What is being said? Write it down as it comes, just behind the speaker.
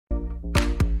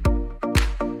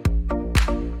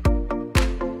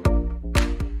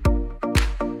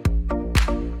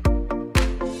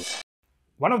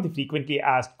One of the frequently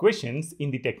asked questions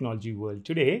in the technology world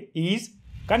today is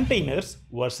containers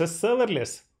versus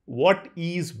serverless. What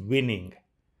is winning?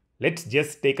 Let's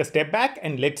just take a step back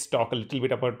and let's talk a little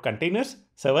bit about containers,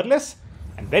 serverless,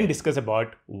 and then discuss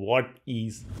about what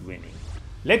is winning.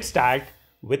 Let's start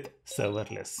with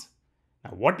serverless.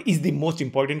 Now, what is the most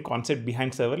important concept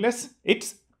behind serverless?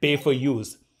 It's pay for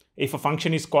use. If a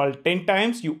function is called 10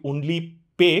 times, you only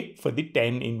pay for the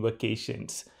 10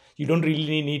 invocations. You don't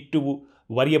really need to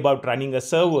worry about running a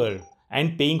server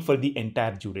and paying for the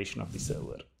entire duration of the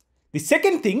server. The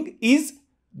second thing is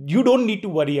you don't need to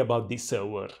worry about the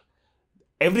server.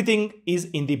 Everything is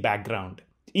in the background.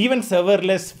 Even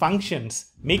serverless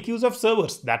functions make use of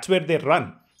servers. That's where they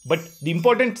run. But the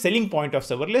important selling point of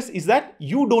serverless is that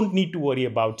you don't need to worry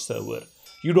about server.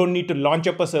 You don't need to launch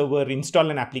up a server,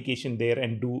 install an application there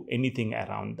and do anything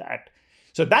around that.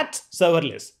 So that's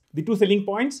serverless. The two selling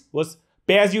points was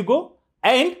pay as you go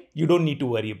and you don't need to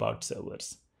worry about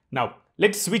servers. Now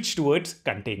let's switch towards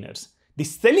containers. The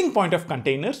selling point of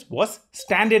containers was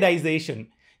standardization,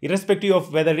 irrespective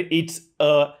of whether it's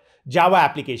a Java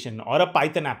application or a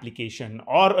Python application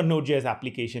or a Node.js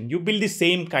application. You build the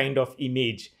same kind of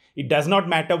image. It does not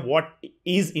matter what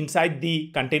is inside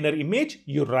the container image,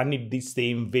 you run it the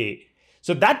same way.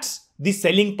 So that's the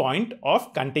selling point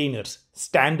of containers,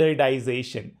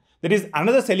 standardization. There is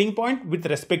another selling point with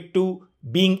respect to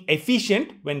being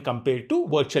efficient when compared to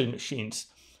virtual machines.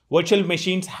 Virtual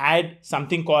machines had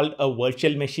something called a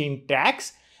virtual machine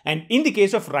tax. And in the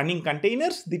case of running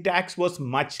containers, the tax was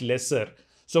much lesser.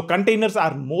 So containers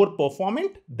are more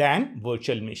performant than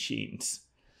virtual machines.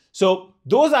 So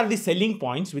those are the selling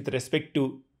points with respect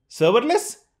to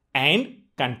serverless and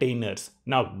containers.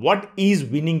 Now, what is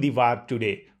winning the war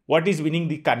today? What is winning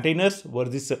the containers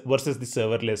versus the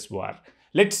serverless war?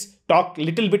 Let's talk a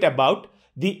little bit about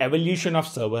the evolution of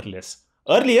serverless.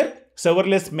 Earlier,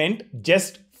 serverless meant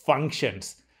just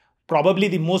functions. Probably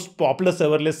the most popular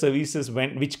serverless services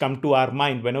which come to our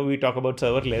mind whenever we talk about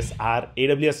serverless are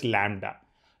AWS Lambda,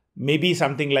 maybe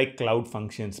something like Cloud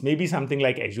Functions, maybe something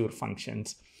like Azure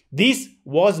Functions. This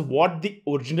was what the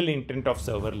original intent of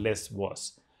serverless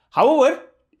was. However,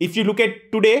 if you look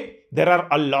at today, there are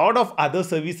a lot of other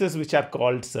services which are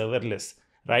called serverless,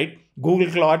 right?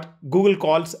 Google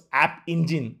calls App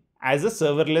Engine as a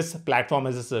serverless platform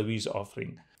as a service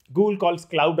offering. Google calls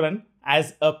Cloud Run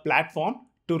as a platform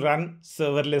to run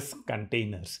serverless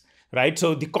containers, right?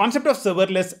 So the concept of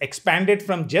serverless expanded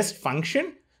from just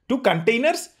function to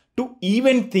containers to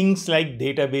even things like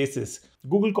databases.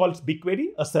 Google calls BigQuery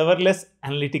a serverless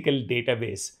analytical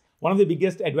database. One of the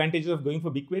biggest advantages of going for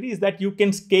BigQuery is that you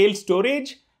can scale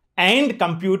storage and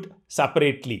compute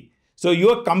separately. So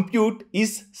your compute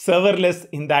is serverless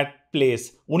in that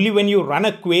place. Only when you run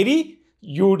a query,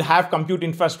 you would have compute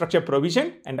infrastructure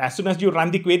provision. And as soon as you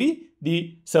run the query,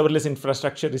 the serverless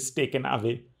infrastructure is taken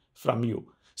away from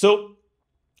you. So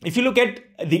if you look at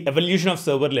the evolution of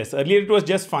serverless, earlier it was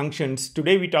just functions.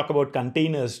 Today we talk about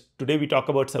containers. Today we talk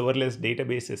about serverless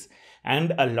databases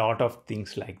and a lot of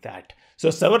things like that. So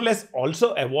serverless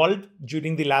also evolved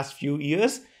during the last few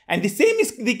years. And the same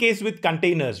is the case with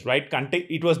containers, right?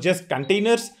 It was just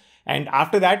containers. And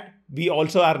after that, we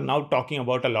also are now talking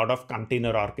about a lot of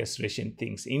container orchestration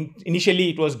things. Initially,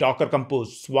 it was Docker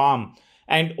Compose, Swarm.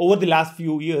 And over the last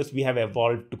few years, we have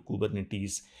evolved to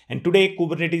Kubernetes. And today,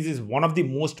 Kubernetes is one of the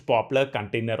most popular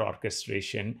container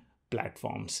orchestration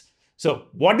platforms. So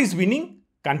what is winning,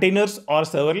 containers or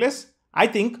serverless? I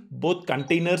think both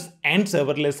containers and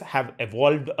serverless have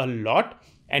evolved a lot.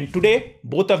 And today,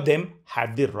 both of them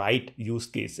have the right use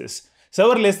cases.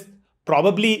 Serverless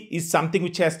probably is something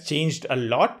which has changed a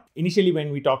lot. Initially,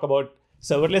 when we talk about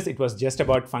serverless, it was just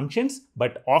about functions.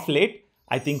 But of late,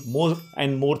 I think more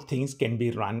and more things can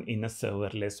be run in a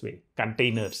serverless way.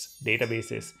 Containers,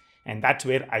 databases. And that's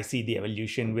where I see the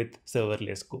evolution with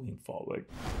serverless going forward.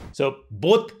 So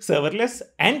both serverless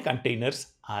and containers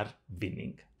are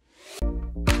winning.